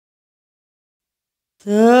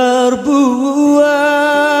Terbuai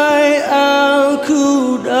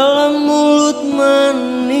aku dalam mulut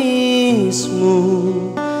manismu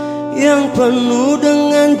yang penuh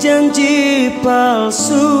dengan janji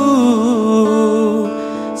palsu,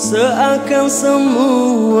 seakan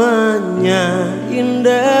semuanya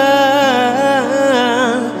indah.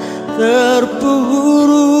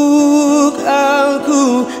 Terpuruk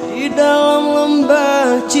aku di dalam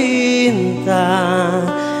lembah cinta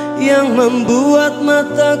yang membuat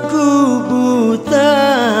mataku buta,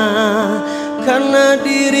 karena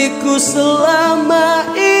diriku selama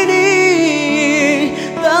ini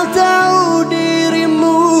tak tahu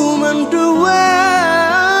dirimu mendua.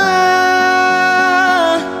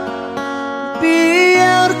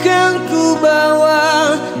 Biarkan ku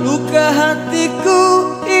bawa luka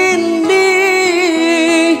hatiku ini,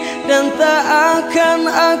 dan tak akan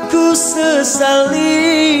aku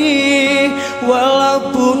sesali,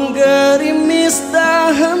 walaupun gerimis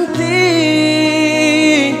tak henti.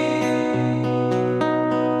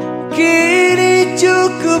 Kini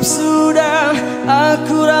cukup sudah,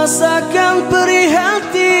 aku rasakan perih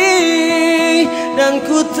hati, dan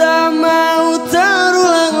ku tak mau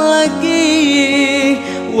terulang lagi,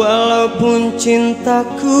 walaupun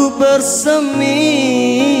cintaku bersemi.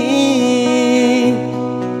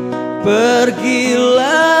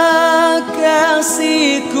 Pergilah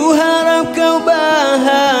kasihku, harap kau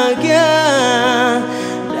bahagia,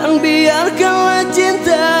 dan biarkanlah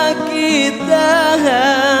cinta kita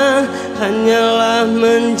hanyalah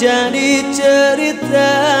menjadi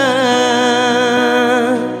cerita.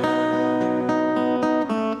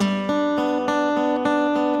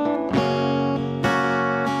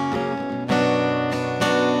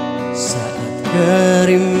 Saat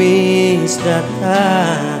gerimis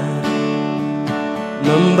datang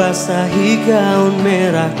membasahi gaun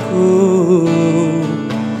merahku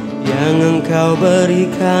yang engkau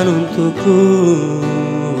berikan untukku.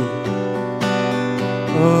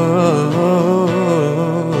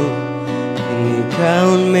 Ini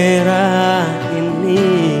gaun merah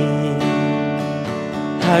ini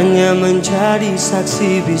hanya menjadi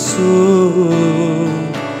saksi bisu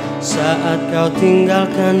saat kau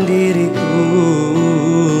tinggalkan diriku.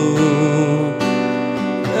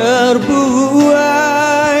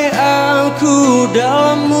 Terbuai aku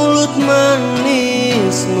dalam mulut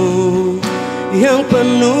manismu yang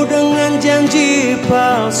penuh dengan janji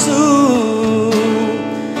palsu,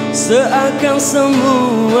 seakan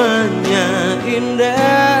semuanya indah.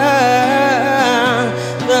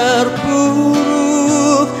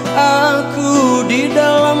 Terpuruk aku di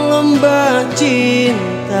dalam lembah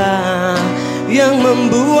cinta yang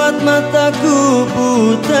membuat mataku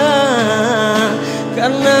buta,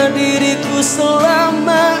 karena diriku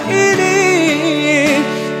selama ini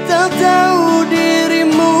tak tahu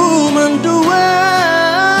dirimu mendua.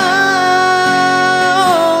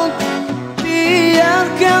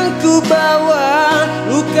 Biarkan ku bawa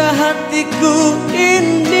luka hatiku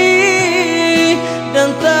ini,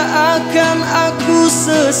 dan tak akan aku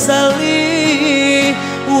sesali,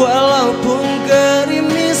 walaupun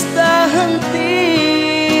gerimis tak henti.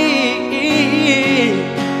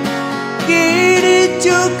 Kini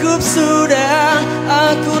cukup sudah,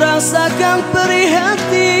 aku rasakan perih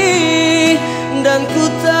hati, dan ku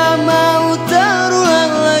tak mau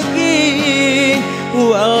terulang lagi,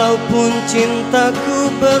 walaupun cintaku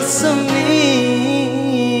bersemi.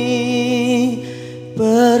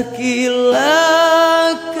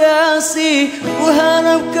 Pergilah kasih, ku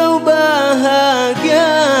harap kau bahagia,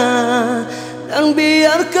 dan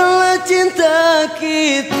biarkanlah cinta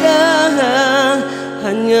kita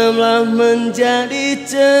hanyalah menjadi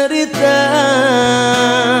cerita.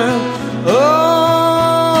 Oh,